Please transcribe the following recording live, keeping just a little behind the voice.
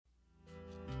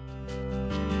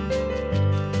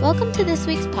Welcome to this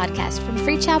week's podcast from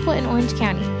Free Chapel in Orange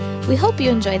County. We hope you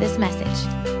enjoy this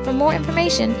message. For more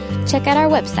information, check out our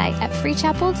website at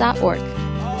freechapel.org.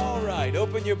 All right,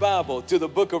 open your Bible to the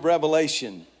book of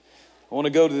Revelation. I want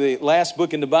to go to the last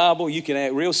book in the Bible. You can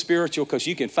act real spiritual because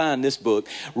you can find this book.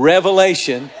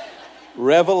 Revelation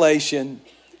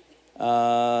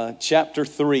chapter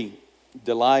 3.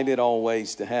 Delighted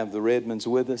always to have the Redmonds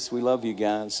with us. We love you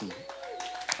guys and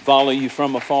follow you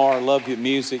from afar. Love your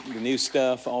music, your new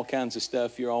stuff, all kinds of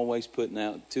stuff you're always putting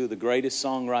out. Two of the greatest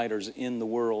songwriters in the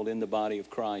world, in the body of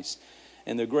Christ.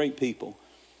 And they're great people.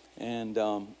 And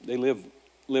they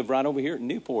live right over here at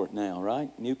Newport now, right?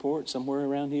 Newport, somewhere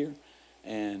around here.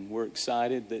 And we're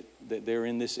excited that they're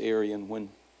in this area. And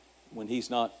when he's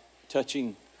not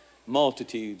touching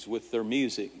multitudes with their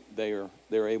music, they're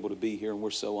able to be here. And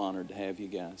we're so honored to have you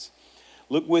guys.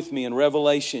 Look with me in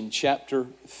Revelation chapter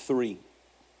 3.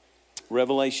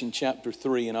 Revelation chapter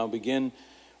 3, and I'll begin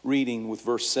reading with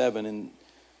verse 7. And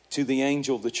to the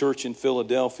angel of the church in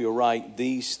Philadelphia write,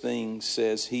 these things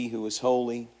says he who is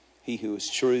holy, he who is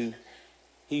true,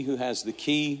 he who has the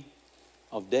key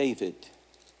of David,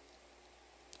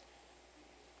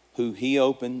 who he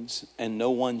opens and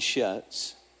no one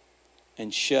shuts,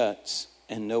 and shuts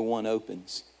and no one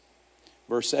opens.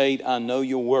 Verse 8, I know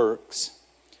your works.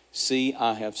 See,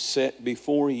 I have set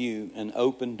before you an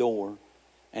open door,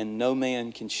 and no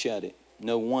man can shut it.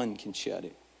 No one can shut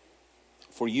it.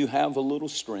 For you have a little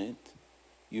strength.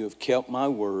 You have kept my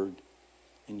word,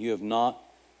 and you have not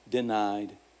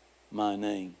denied my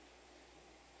name.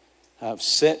 I have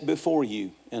set before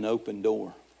you an open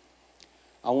door.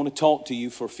 I want to talk to you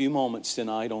for a few moments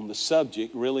tonight on the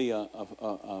subject, really a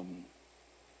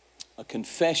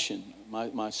confession.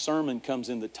 My sermon comes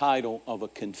in the title of a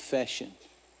confession.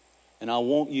 And I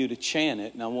want you to chant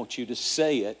it, and I want you to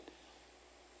say it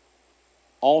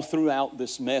all throughout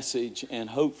this message, and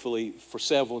hopefully for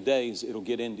several days it'll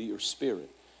get into your spirit.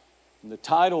 And the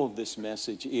title of this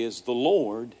message is, The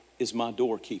Lord is my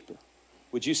doorkeeper.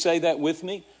 Would you say that with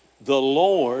me? The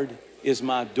Lord is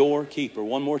my doorkeeper.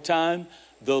 One more time.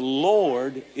 The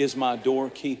Lord is my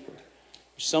doorkeeper.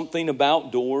 There's something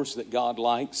about doors that God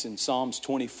likes. In Psalms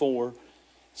 24, it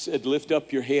said, lift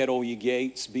up your head, O ye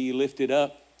gates, be ye lifted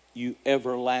up, you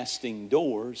everlasting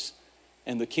doors,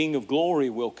 and the King of glory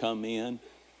will come in.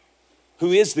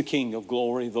 Who is the King of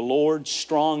glory? The Lord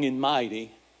strong and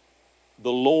mighty,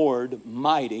 the Lord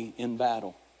mighty in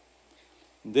battle.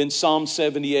 And then Psalm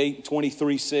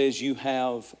 78:23 says, you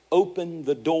have opened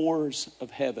the doors of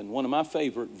heaven. One of my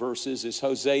favorite verses is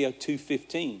Hosea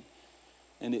 2:15.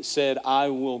 And it said, I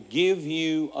will give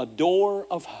you a door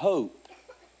of hope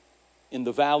in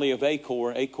the valley of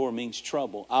Achor. Achor means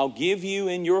trouble. I'll give you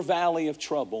in your valley of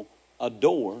trouble a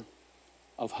door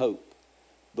of hope.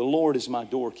 The Lord is my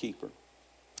doorkeeper.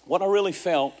 What I really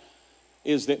felt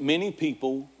is that many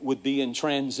people would be in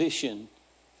transition.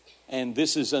 And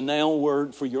this is a noun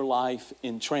word for your life,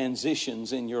 in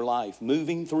transitions in your life,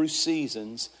 moving through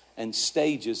seasons and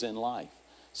stages in life.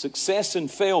 Success and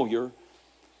failure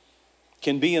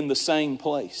can be in the same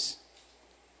place.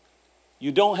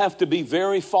 You don't have to be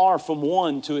very far from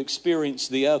one to experience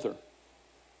the other.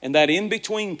 And that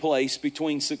in-between place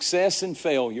between success and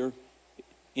failure,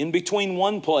 in between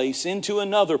one place into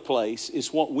another place,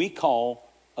 is what we call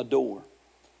a door.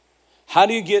 How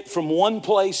do you get from one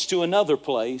place to another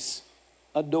place?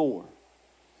 A door.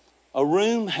 A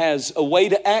room has a way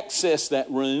to access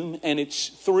that room, and it's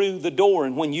through the door.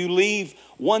 And when you leave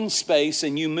one space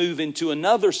and you move into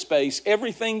another space,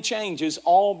 everything changes,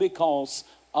 all because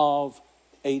of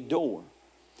a door.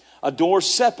 A door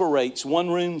separates one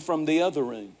room from the other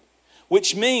room,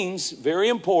 which means, very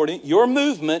important, your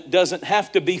movement doesn't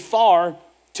have to be far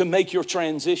to make your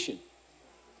transition.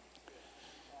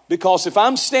 Because if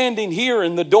I'm standing here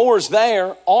and the door's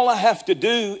there, all I have to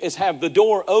do is have the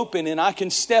door open, and I can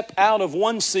step out of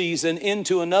one season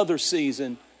into another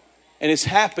season. And it's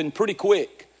happened pretty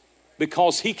quick,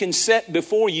 because he can set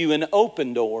before you an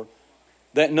open door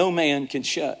that no man can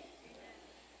shut.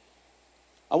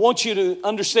 I want you to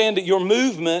understand that your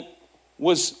movement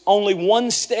was only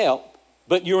one step,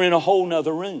 but you're in a whole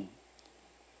nother room.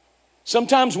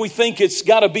 Sometimes we think it's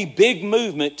got to be big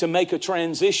movement to make a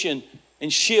transition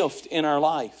and shift in our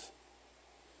life.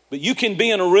 But you can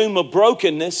be in a room of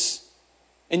brokenness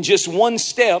and just one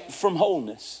step from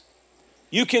wholeness.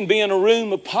 You can be in a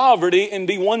room of poverty and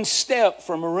be one step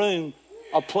from a room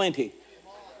of plenty.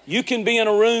 You can be in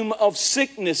a room of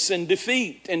sickness and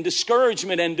defeat and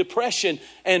discouragement and depression,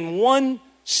 and one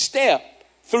step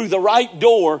through the right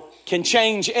door can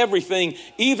change everything.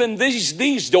 Even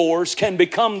these doors can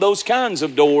become those kinds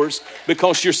of doors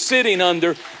because you're sitting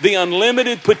under the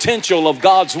unlimited potential of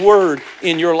God's Word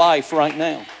in your life right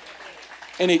now.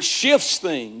 And it shifts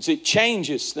things. It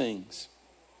changes things.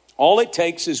 All it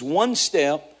takes is one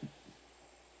step.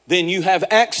 Then you have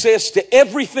access to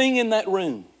everything in that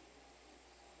room.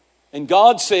 And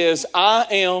God says, I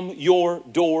am your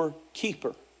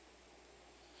doorkeeper.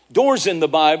 Doors in the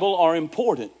Bible are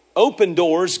important. Open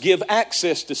doors give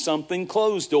access to something.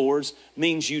 Closed doors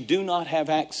means you do not have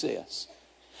access.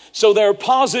 So there are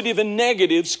positive and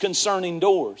negatives concerning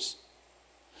doors.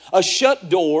 A shut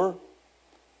door,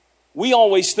 we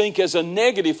always think as a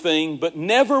negative thing, but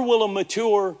never will a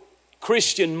mature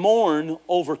Christian mourn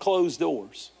over closed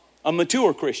doors. A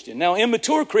mature Christian. Now,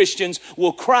 immature Christians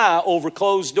will cry over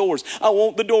closed doors. I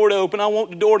want the door to open. I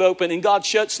want the door to open. And God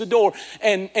shuts the door.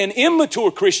 And immature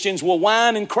Christians will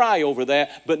whine and cry over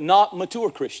that, but not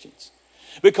mature Christians.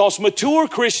 Because mature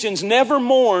Christians never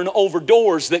mourn over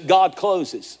doors that God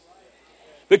closes.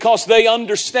 Because they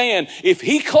understand, if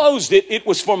He closed it, it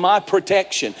was for my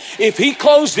protection. If He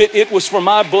closed it, it was for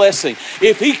my blessing.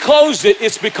 If He closed it,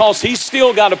 it's because He's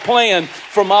still got a plan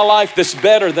for my life that's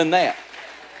better than that.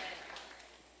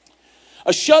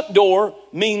 A shut door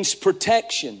means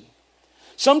protection.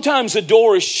 Sometimes a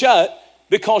door is shut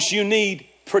because you need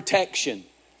protection.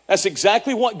 That's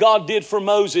exactly what God did for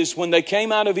Moses when they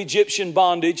came out of Egyptian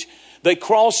bondage. They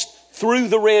crossed through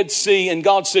the Red Sea and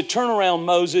God said, turn around,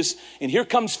 Moses. And here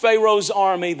comes Pharaoh's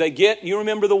army. You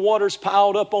remember the waters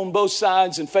piled up on both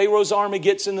sides and Pharaoh's army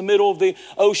gets in the middle of the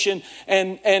ocean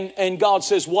and God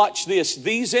says, watch this.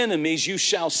 These enemies you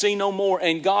shall see no more.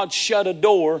 And God shut a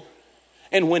door.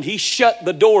 And when He shut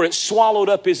the door, it swallowed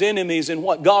up His enemies. And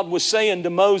what God was saying to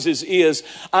Moses is,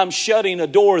 I'm shutting a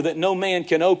door that no man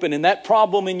can open. And that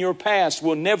problem in your past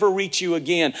will never reach you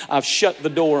again. I've shut the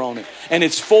door on it. And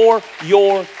it's for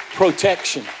your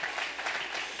protection.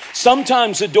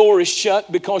 Sometimes a door is shut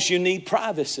because you need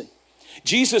privacy.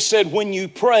 Jesus said, when you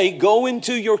pray, go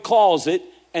into your closet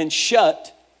and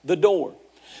shut the door.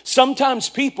 Sometimes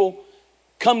people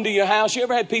come to your house. You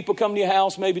ever had people come to your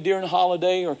house maybe during a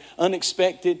holiday or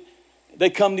unexpected? They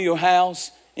come to your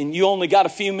house and you only got a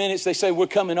few minutes. They say, we're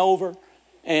coming over.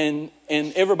 And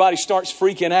everybody starts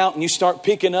freaking out and you start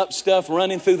picking up stuff,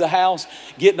 running through the house,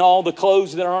 getting all the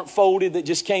clothes that aren't folded that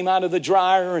just came out of the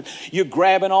dryer. And you're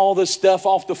grabbing all the stuff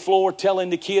off the floor, telling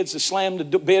the kids to slam the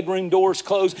bedroom doors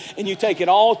closed. And you take it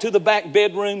all to the back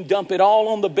bedroom, dump it all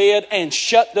on the bed and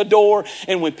shut the door.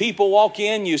 And when people walk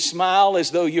in, you smile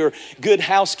as though you're good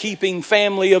housekeeping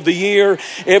family of the year.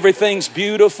 Everything's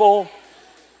beautiful.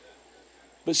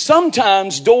 But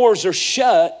sometimes doors are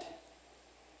shut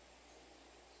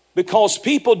because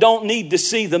people don't need to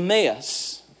see the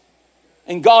mess.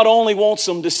 And God only wants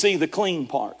them to see the clean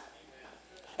part.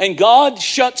 And God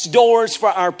shuts doors for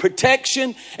our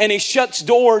protection and He shuts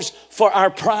doors for our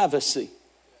privacy.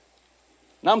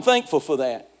 And I'm thankful for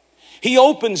that. He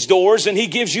opens doors and He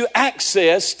gives you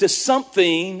access to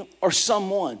something or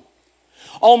someone.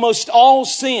 Almost all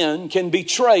sin can be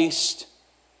traced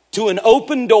to an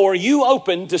open door you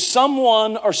opened to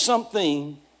someone or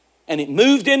something. And it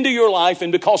moved into your life,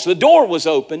 and because the door was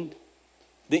opened,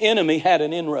 the enemy had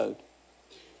an inroad.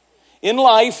 In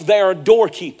life, there are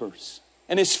doorkeepers,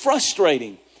 and it's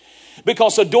frustrating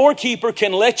because a doorkeeper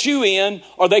can let you in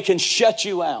or they can shut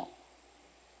you out.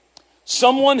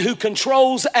 Someone who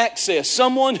controls access,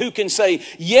 someone who can say,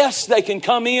 yes, they can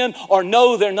come in, or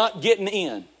no, they're not getting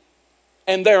in.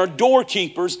 And there are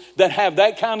doorkeepers that have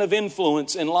that kind of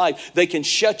influence in life. They can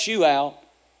shut you out,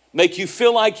 make you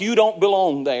feel like you don't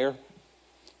belong there.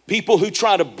 People who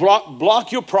try to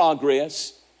block your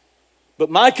progress. But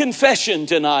my confession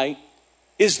tonight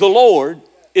is the Lord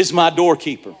is my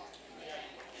doorkeeper.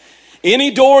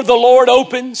 Any door the Lord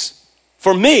opens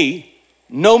for me,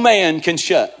 no man can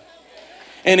shut.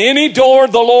 And any door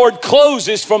the Lord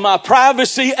closes for my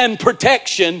privacy and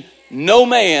protection, no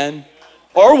man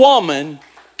or woman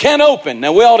can open.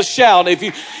 Now we ought to shout,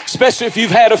 especially if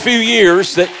you've had a few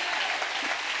years, that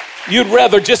you'd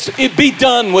rather just it be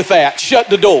done with that. Shut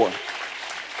the door.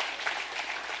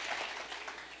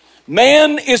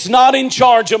 Man is not in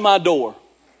charge of my door.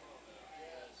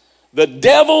 The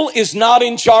devil is not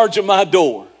in charge of my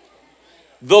door.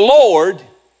 The Lord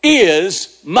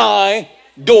is my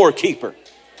doorkeeper.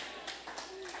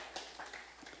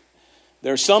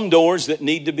 There are some doors that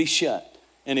need to be shut.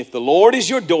 And if the Lord is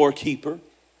your doorkeeper,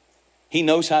 He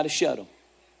knows how to shut them.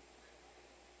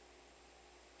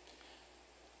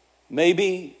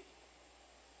 Maybe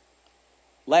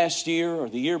last year or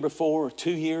the year before or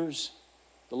 2 years,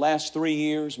 the last 3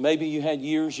 years. Maybe you had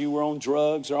years you were on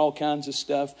drugs or all kinds of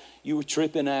stuff. You were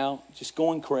tripping out, just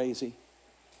going crazy.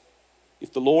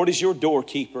 If the Lord is your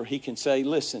doorkeeper, He can say,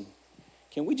 listen,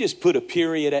 can we just put a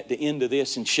period at the end of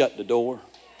this and shut the door?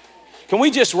 Can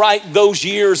we just write those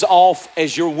years off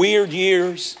as your weird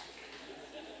years?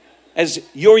 As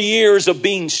your years of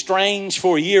being strange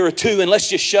for a year or two, and let's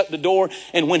just shut the door.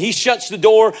 And when He shuts the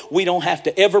door, we don't have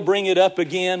to ever bring it up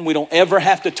again. We don't ever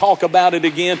have to talk about it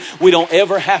again. We don't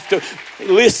ever have to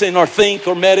listen or think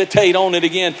or meditate on it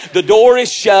again. The door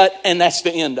is shut, and that's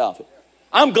the end of it.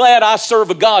 I'm glad I serve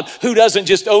a God who doesn't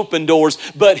just open doors,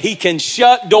 but He can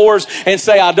shut doors and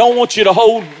say, I don't want you to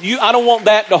hold you. I don't want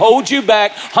that to hold you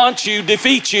back, haunt you,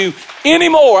 defeat you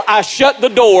anymore. I shut the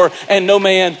door and no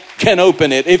man can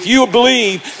open it. If you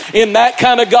believe in that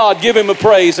kind of God, give Him a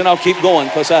praise, and I'll keep going,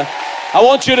 because I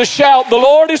want you to shout, the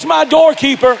Lord is my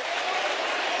doorkeeper.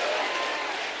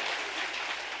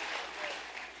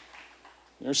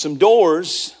 There's some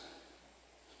doors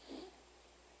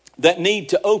that need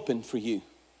to open for you.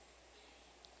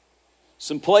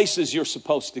 Some places you're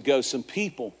supposed to go, some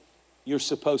people you're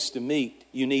supposed to meet,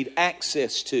 you need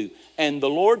access to. And the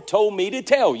Lord told me to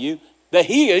tell you that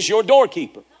He is your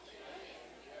doorkeeper.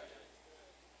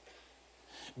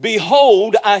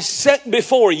 Behold, I set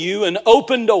before you an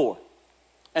open door,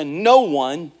 and no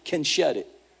one can shut it.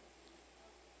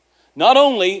 Not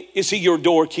only is He your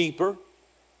doorkeeper,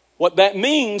 what that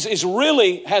means is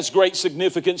really has great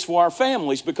significance for our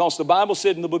families, because the Bible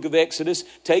said in the book of Exodus,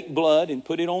 take blood and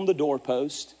put it on the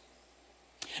doorpost.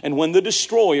 And when the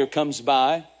destroyer comes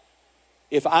by,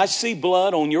 if I see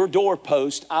blood on your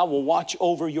doorpost, I will watch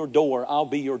over your door. I'll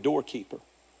be your doorkeeper.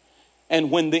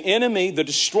 And when the enemy, the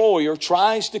destroyer,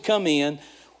 tries to come in,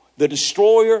 the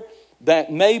destroyer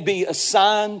that may be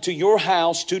assigned to your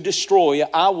house to destroy you,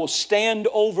 I will stand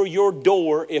over your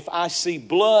door if I see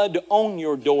blood on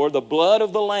your door, the blood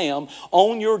of the Lamb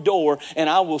on your door, and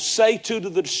I will say to the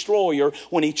destroyer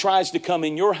when he tries to come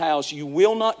in your house, you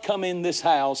will not come in this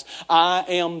house. I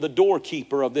am the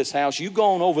doorkeeper of this house. You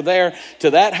go on over there to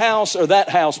that house or that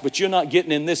house, but you're not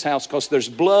getting in this house, because there's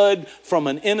blood from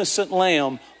an innocent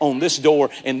lamb on this door,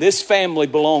 and this family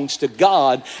belongs to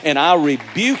God, and I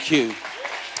rebuke you.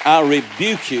 I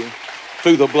rebuke you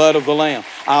through the blood of the Lamb.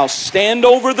 I'll stand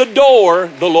over the door,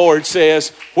 the Lord says,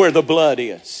 where the blood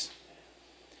is.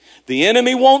 The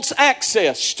enemy wants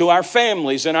access to our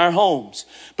families and our homes.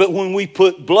 But when we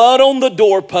put blood on the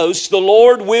doorpost, the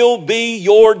Lord will be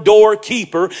your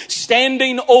doorkeeper,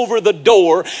 standing over the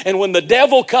door. And when the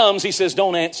devil comes, he says,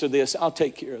 don't answer this. I'll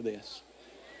take care of this.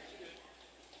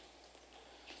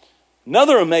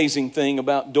 Another amazing thing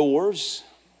about doors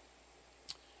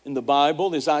in the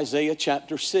Bible is Isaiah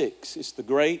chapter 6. It's the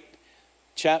great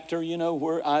chapter,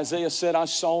 where Isaiah said, I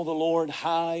saw the Lord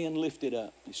high and lifted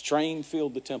up. His train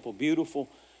filled the temple. Beautiful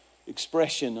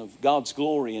expression of God's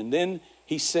glory. And then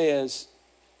he says,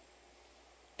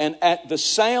 and at the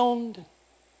sound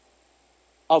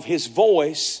of His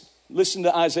voice, listen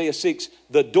to Isaiah 6,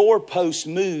 the doorpost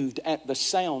moved at the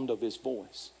sound of His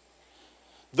voice.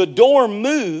 The door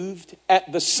moved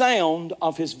at the sound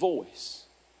of His voice.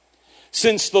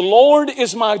 Since the Lord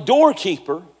is my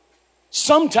doorkeeper,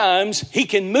 sometimes He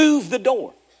can move the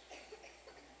door.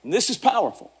 And this is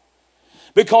powerful,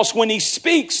 because when He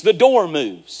speaks, the door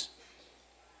moves.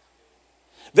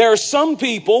 There are some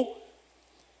people,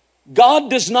 God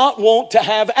does not want to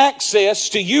have access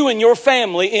to you and your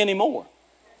family anymore.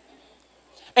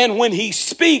 And when He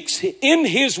speaks, in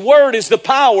His word is the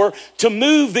power to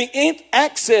move the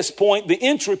access point, the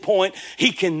entry point.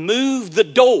 He can move the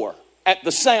door. At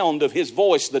the sound of His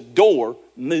voice, the door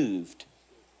moved.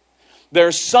 There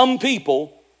are some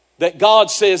people that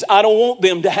God says, I don't want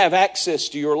them to have access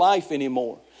to your life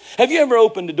anymore. Have you ever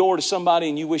opened the door to somebody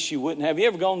and you wish you wouldn't? Have you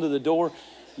ever gone to the door?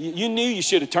 You knew you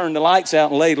should have turned the lights out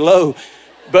and laid low.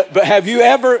 But have you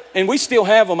ever, and we still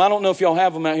have them. I don't know if y'all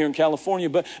have them out here in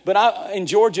California, but in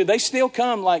Georgia, they still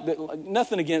come like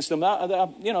nothing against them.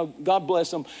 God bless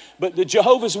them. But the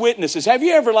Jehovah's Witnesses, have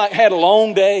you ever had a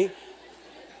long day?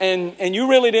 And you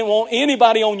really didn't want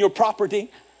anybody on your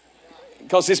property,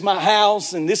 because it's my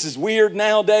house and this is weird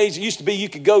nowadays. It used to be you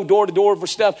could go door to door for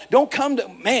stuff. Don't come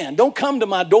to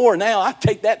my door now. I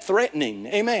take that threatening.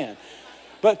 Amen.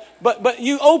 But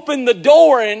you open the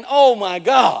door and oh my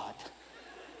God.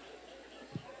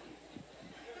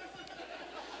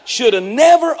 Should have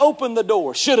never opened the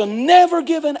door. Should have never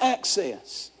given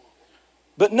access.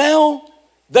 But now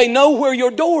they know where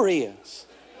your door is.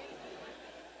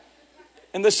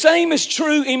 And the same is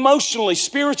true emotionally,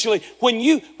 spiritually. When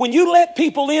you let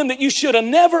people in that you should have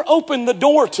never opened the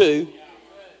door to,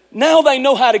 now they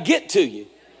know how to get to you.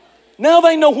 Now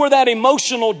they know where that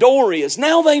emotional door is.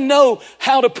 Now they know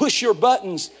how to push your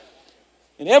buttons.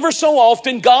 And ever so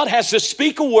often, God has to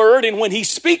speak a word, and when He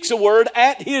speaks a word,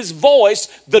 at His voice,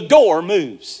 the door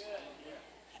moves.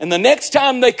 And the next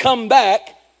time they come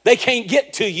back, they can't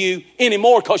get to you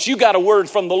anymore because you got a word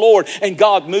from the Lord, and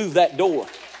God moved that door.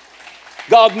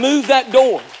 God moved that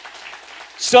door.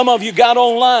 Some of you got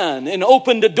online and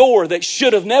opened a door that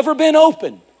should have never been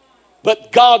opened,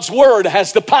 but God's word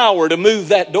has the power to move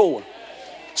that door.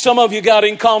 Some of you got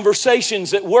in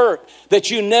conversations at work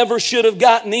that you never should have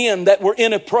gotten in, that were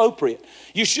inappropriate.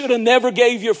 You should have never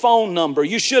gave your phone number.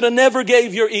 You should have never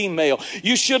gave your email.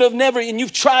 You should have never, and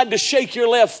you've tried to shake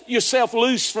yourself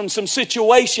loose from some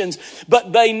situations,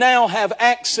 but they now have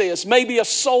access. Maybe a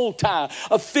soul tie,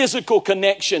 a physical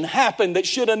connection happened that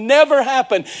should have never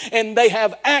happened, and they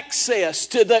have access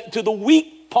to the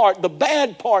weak part, the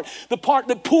bad part, the part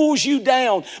that pulls you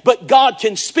down, but God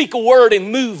can speak a word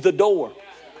and move the door.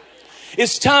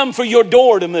 It's time for your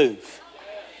door to move.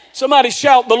 Somebody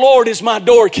shout, "The Lord is my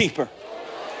doorkeeper."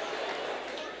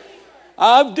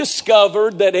 I've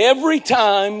discovered that every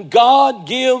time God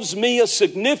gives me a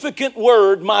significant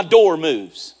word, my door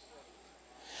moves.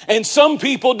 And some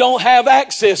people don't have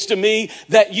access to me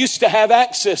that used to have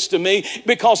access to me,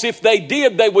 because if they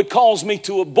did, they would cause me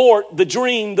to abort the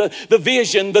dream, the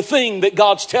vision, the thing that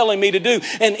God's telling me to do.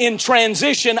 And in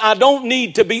transition, I don't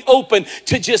need to be open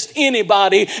to just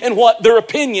anybody and what their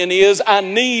opinion is. I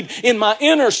need, in my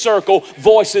inner circle,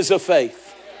 voices of faith.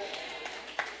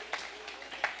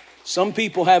 Some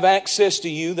people have access to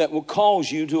you that will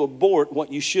cause you to abort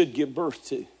what you should give birth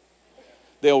to.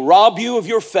 They'll rob you of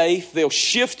your faith. They'll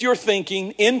shift your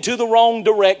thinking into the wrong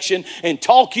direction and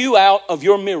talk you out of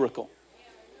your miracle.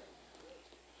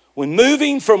 When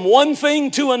moving from one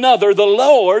thing to another, the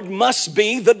Lord must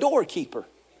be the doorkeeper.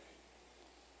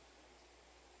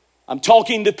 I'm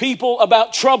talking to people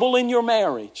about trouble in your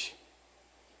marriage.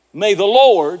 May the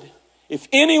Lord, if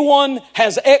anyone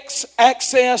has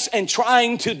access and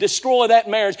trying to destroy that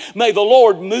marriage, may the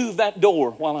Lord move that door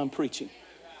while I'm preaching.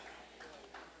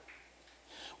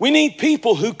 We need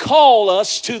people who call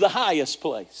us to the highest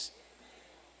place.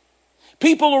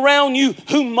 People around you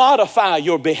who modify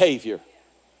your behavior,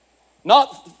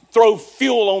 not throw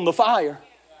fuel on the fire.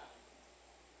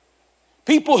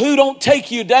 People who don't take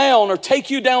you down or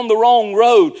take you down the wrong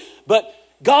road, but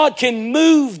God can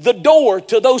move the door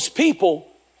to those people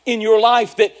in your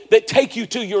life that take you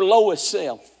to your lowest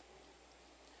self.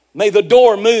 May the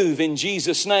door move in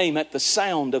Jesus' name at the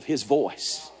sound of His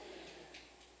voice.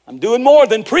 I'm doing more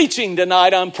than preaching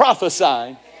tonight. I'm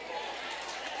prophesying.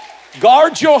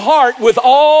 Guard your heart with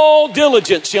all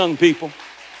diligence, young people.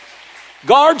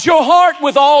 Guard your heart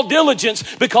with all diligence,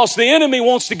 because the enemy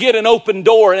wants to get an open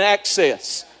door and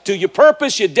access to your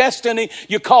purpose, your destiny,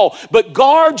 your call. But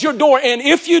guard your door. And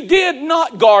if you did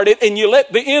not guard it and you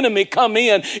let the enemy come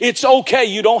in, it's okay.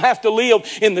 You don't have to live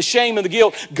in the shame and the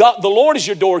guilt. God, the Lord is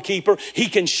your doorkeeper. He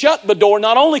can shut the door.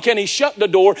 Not only can He shut the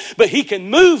door, but He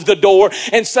can move the door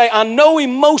and say, I know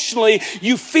emotionally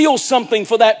you feel something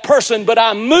for that person, but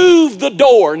I move the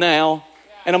door now.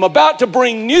 And I'm about to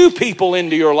bring new people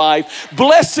into your life,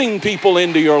 blessing people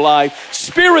into your life,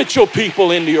 spiritual people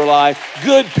into your life,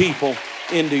 good people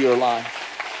into your life.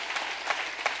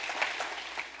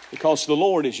 Because the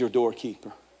Lord is your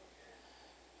doorkeeper.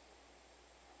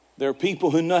 There are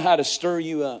people who know how to stir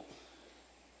you up.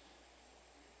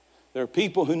 There are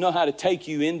people who know how to take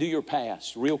you into your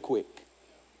past real quick.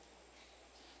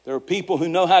 There are people who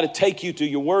know how to take you to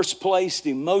your worst place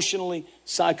emotionally,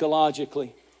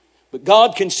 psychologically. But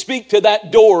God can speak to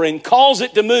that door and cause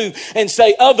it to move and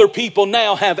say, other people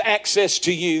now have access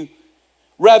to you,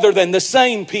 rather than the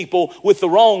same people with the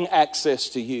wrong access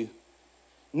to you.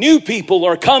 New people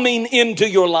are coming into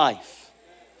your life.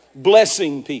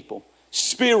 Blessing people,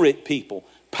 spirit people,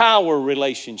 power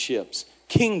relationships,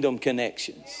 kingdom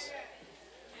connections.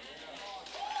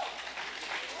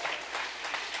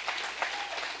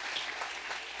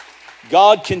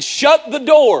 God can shut the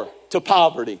door to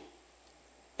poverty,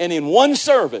 and in one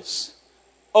service,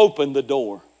 open the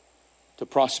door to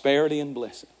prosperity and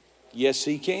blessing. Yes,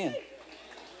 He can.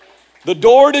 The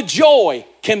door to joy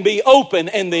can be open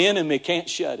and the enemy can't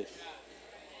shut it.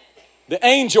 The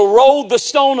angel rolled the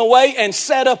stone away and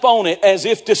sat up on it, as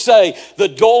if to say, the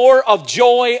door of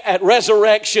joy at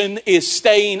resurrection is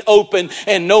staying open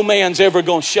and no man's ever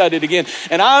going to shut it again.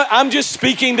 And I'm just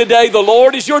speaking today, the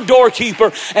Lord is your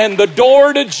doorkeeper, and the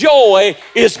door to joy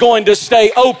is going to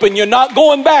stay open. You're not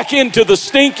going back into the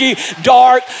stinky,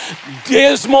 dark,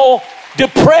 dismal,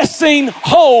 depressing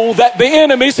hole that the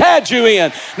enemy's had you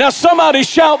in. Now somebody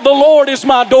shout, the Lord is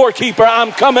my doorkeeper.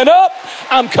 I'm coming up,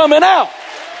 I'm coming out.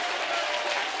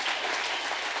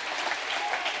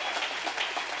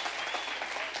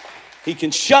 He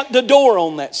can shut the door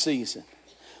on that season.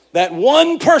 That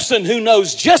one person who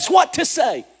knows just what to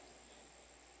say,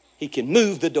 He can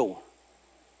move the door.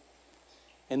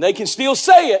 And they can still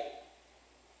say it,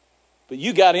 but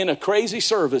you got in a crazy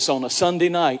service on a Sunday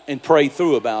night and prayed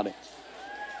through about it.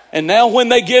 And now when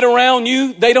they get around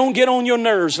you, they don't get on your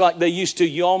nerves like they used to.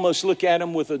 You almost look at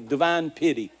them with a divine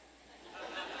pity.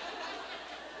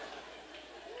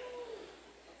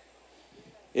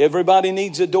 Everybody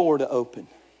needs a door to open.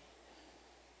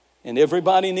 And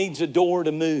everybody needs a door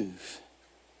to move.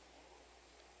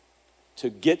 To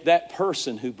get that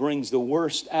person who brings the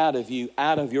worst out of you,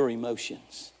 out of your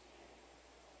emotions.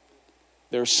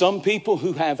 There are some people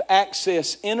who have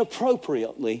access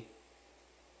inappropriately,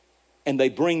 and they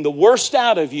bring the worst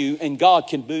out of you, and God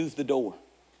can move the door.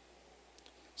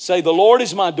 Say, the Lord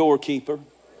is my doorkeeper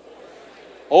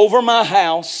over my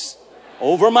house,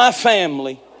 over my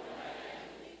family.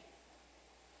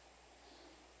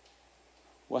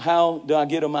 Well, how do I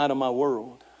get them out of my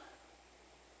world?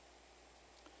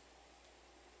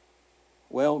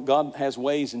 Well, God has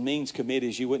ways and means committed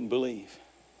as you wouldn't believe.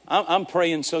 I'm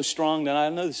praying so strong that I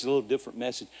know this is a little different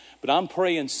message, but I'm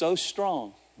praying so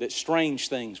strong that strange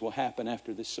things will happen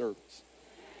after this service.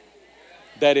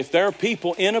 That if there are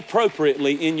people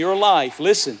inappropriately in your life,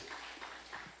 listen,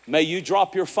 may you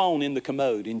drop your phone in the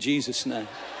commode in Jesus' name.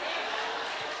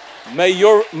 May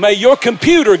your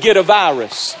computer get a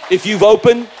virus if you've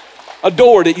opened a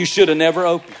door that you should have never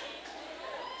opened.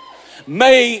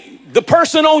 May the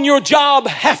person on your job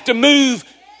have to move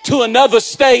to another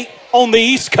state on the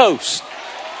East Coast.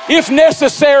 If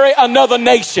necessary, another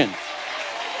nation.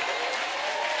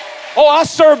 Oh, I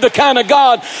serve the kind of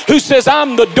God who says,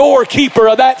 I'm the doorkeeper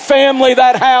of that family,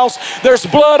 that house. There's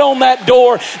blood on that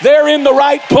door. They're in the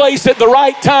right place at the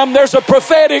right time. There's a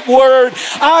prophetic word.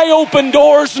 I open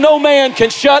doors no man can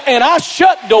shut, and I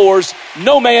shut doors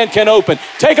no man can open.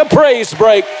 Take a praise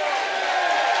break.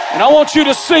 And I want you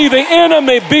to see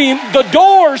the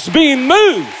doors being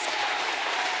moved.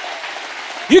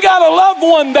 You got a loved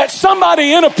one that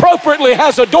somebody inappropriately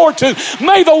has a door to.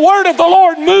 May the word of the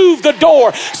Lord move the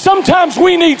door. Sometimes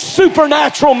we need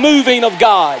supernatural moving of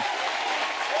God.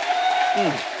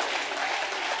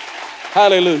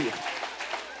 Hallelujah.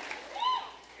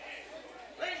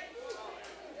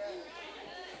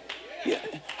 Yeah.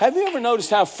 Have you ever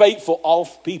noticed how faithful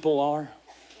off people are?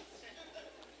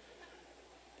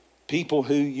 People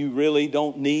who you really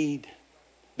don't need.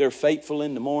 They're faithful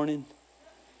in the morning.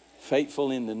 Faithful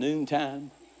in the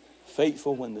noontime.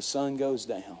 Faithful when the sun goes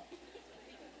down.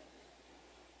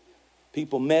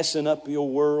 People messing up your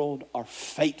world are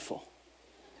faithful.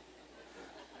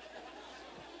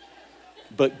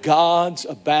 But God's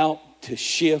about to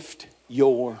shift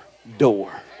your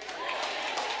door.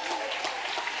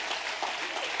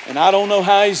 And I don't know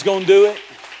how He's going to do it.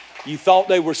 You thought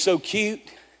they were so cute.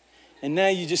 And now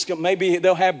you just, maybe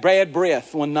they'll have bad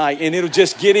breath one night and it'll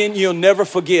just get in. You'll never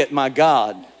forget, my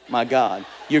God. My God,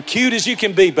 you're cute as you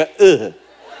can be, but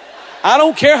I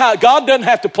don't care how. God doesn't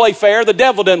have to play fair. The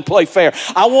devil doesn't play fair.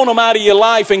 I want them out of your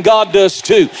life, and God does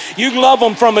too. You love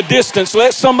them from a distance.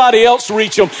 Let somebody else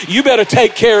reach them. You better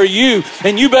take care of you,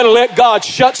 and you better let God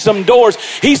shut some doors.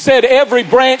 He said, every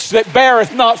branch that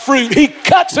beareth not fruit, He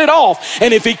cuts it off.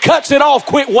 And if He cuts it off,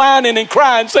 quit whining and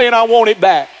crying, saying, I want it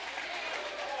back.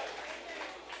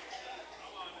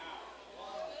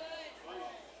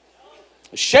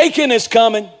 A shaking is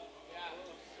coming.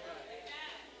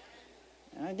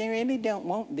 I really don't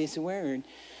want this word.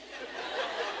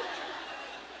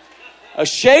 A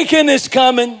shaking is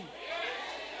coming.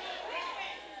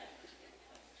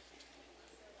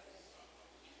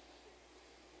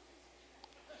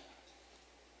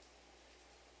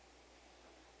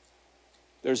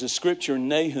 There's a scripture in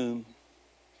Nahum.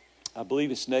 I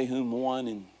believe it's Nahum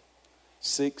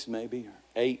 1:6 maybe, or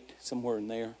 8, somewhere in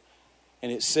there.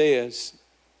 And it says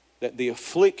that the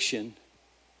affliction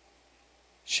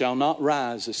shall not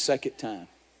rise a second time.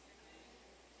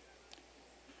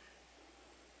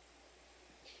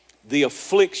 The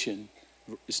affliction,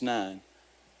 verse 9.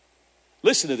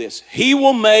 Listen to this. He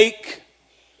will make,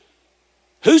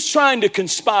 who's trying to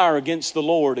conspire against the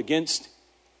Lord, against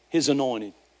His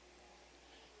anointed?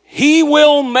 He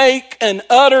will make an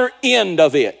utter end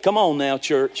of it. Come on now,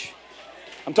 church.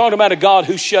 I'm talking about a God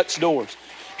who shuts doors.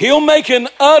 He'll make an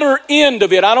utter end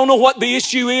of it. I don't know what the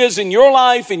issue is in your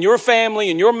life, in your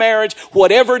family, in your marriage,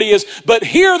 whatever it is. But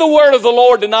hear the word of the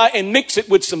Lord tonight and mix it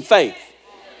with some faith.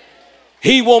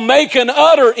 He will make an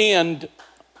utter end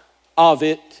of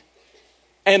it,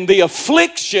 and the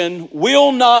affliction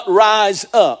will not rise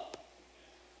up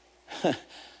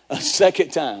a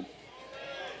second time.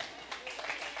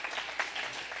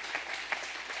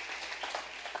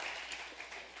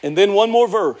 And then one more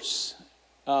verse.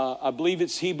 I believe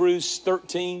it's Hebrews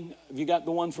 13. Have you got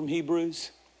the one from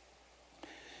Hebrews? It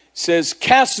says,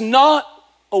 cast not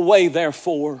away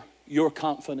therefore your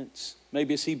confidence.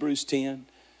 Maybe it's Hebrews 10.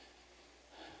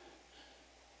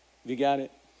 Have you got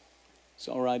it? It's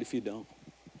all right if you don't.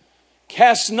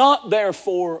 Cast not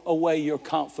therefore away your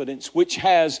confidence, which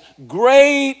has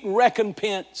great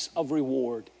recompense of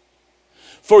reward.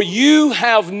 For you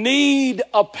have need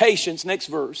of patience. Next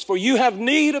verse. For you have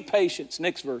need of patience.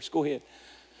 Next verse. Go ahead.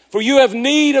 For you have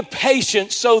need of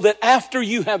patience, so that after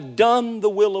you have done the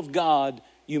will of God,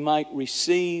 you might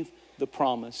receive the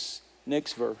promise.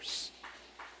 Next verse.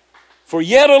 For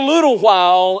yet a little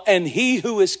while, and he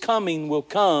who is coming will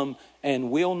come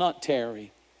and will not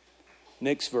tarry.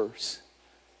 Next verse.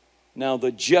 Now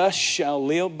the just shall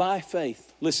live by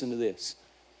faith. Listen to this.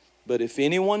 But if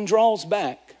anyone draws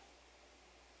back,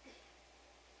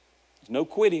 there's no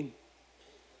quitting.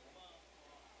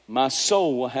 My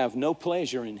soul will have no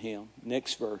pleasure in him.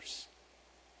 Next verse.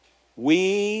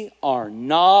 We are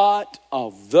not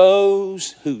of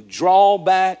those who draw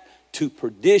back to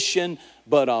perdition,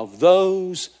 but of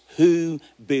those who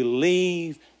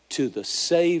believe to the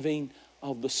saving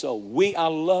of the soul. I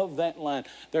love that line.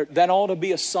 That ought to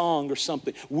be a song or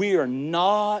something. We are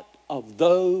not of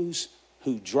those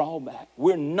who draw back.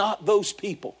 We're not those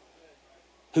people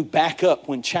who back up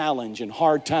when challenge and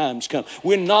hard times come.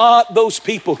 We're not those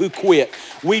people who quit.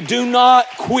 We do not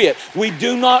quit. We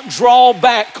do not draw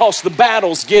back because the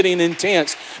battle's getting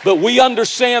intense. But we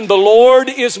understand the Lord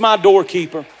is my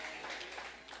doorkeeper.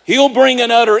 He'll bring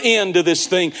an utter end to this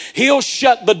thing. He'll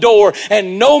shut the door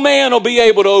and no man will be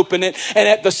able to open it. And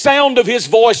at the sound of his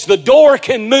voice, the door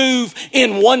can move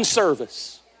in one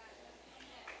service.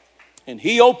 And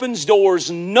he opens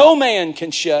doors no man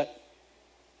can shut.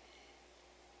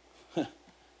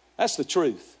 That's the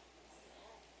truth.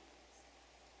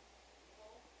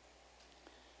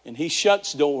 And he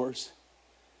shuts doors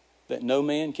that no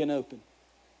man can open.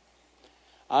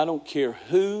 I don't care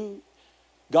who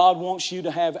God wants you to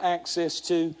have access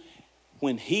to.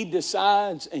 When he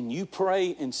decides and you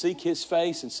pray and seek his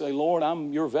face and say, Lord,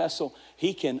 I'm your vessel,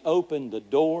 he can open the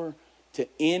door to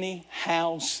any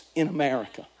house in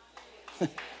America.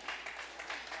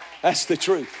 That's the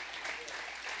truth.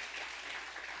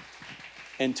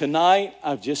 And tonight,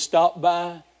 I've just stopped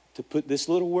by to put this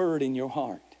little word in your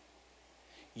heart.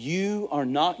 You are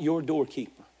not your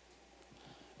doorkeeper.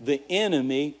 The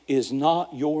enemy is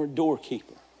not your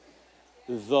doorkeeper.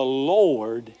 The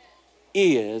Lord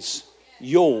is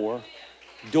your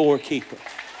doorkeeper.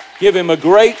 Give him a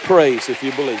great praise if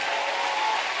you believe.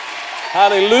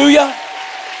 Hallelujah.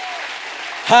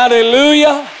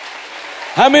 Hallelujah.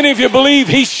 How many of you believe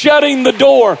he's shutting the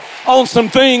door on some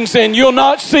things and you'll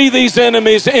not see these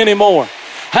enemies anymore?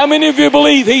 How many of you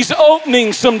believe he's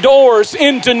opening some doors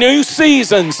into new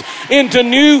seasons, into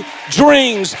new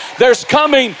dreams? There's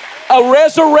coming a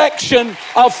resurrection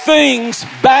of things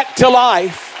back to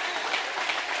life.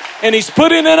 And he's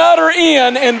putting an utter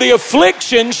end, and the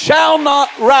affliction shall not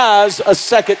rise a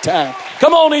second time.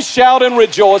 Come on and shout and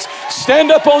rejoice.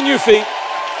 Stand up on your feet.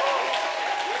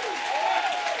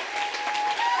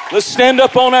 Let's stand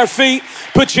up on our feet.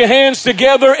 Put your hands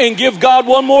together and give God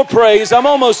one more praise. I'm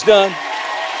almost done.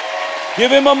 Give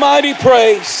him a mighty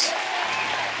praise.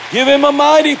 Give him a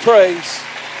mighty praise.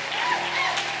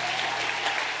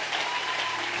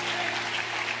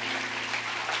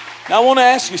 Now I want to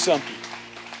ask you something.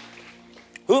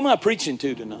 Who am I preaching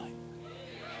to tonight?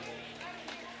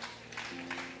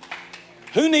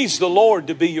 Who needs the Lord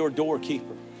to be your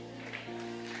doorkeeper?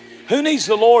 Who needs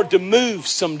the Lord to move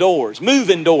some doors?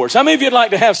 Moving doors. How many of you would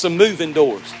like to have some moving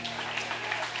doors?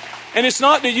 And it's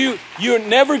not that you're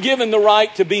never given the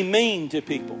right to be mean to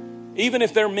people. Even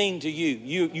if they're mean to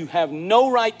you. You have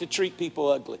no right to treat people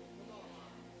ugly.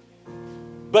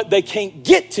 But they can't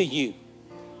get to you.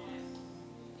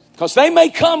 Because they may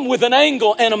come with an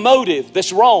angle and a motive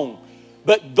that's wrong.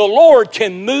 But the Lord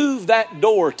can move that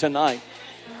door tonight.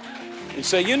 And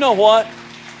say, you know what?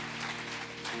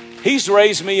 He's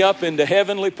raised me up into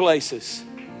heavenly places.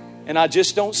 And I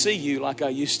just don't see you like I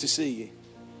used to see you.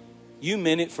 You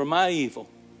meant it for my evil.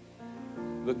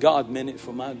 But God meant it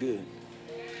for my good.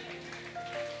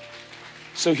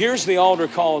 So here's the altar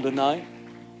call tonight.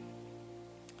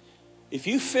 If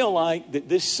you feel like that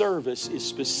this service is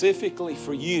specifically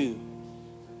for you,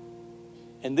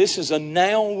 and this is a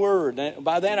now word, and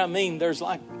by that I mean there's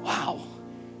like, wow,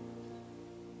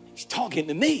 he's talking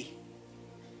to me.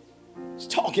 He's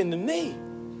talking to me.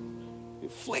 The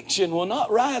affliction will not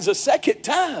rise a second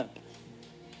time.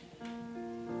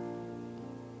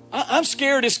 I'm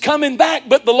scared it's coming back,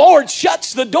 but the Lord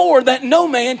shuts the door that no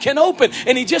man can open.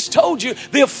 And he just told you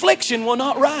the affliction will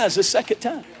not rise a second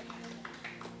time.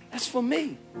 That's for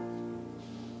me.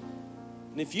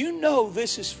 And if you know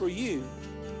this is for you,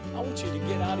 I want you to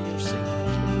get out of your seat.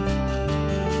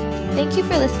 Thank you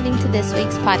for listening to this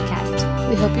week's podcast.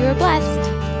 We hope you were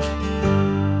blessed.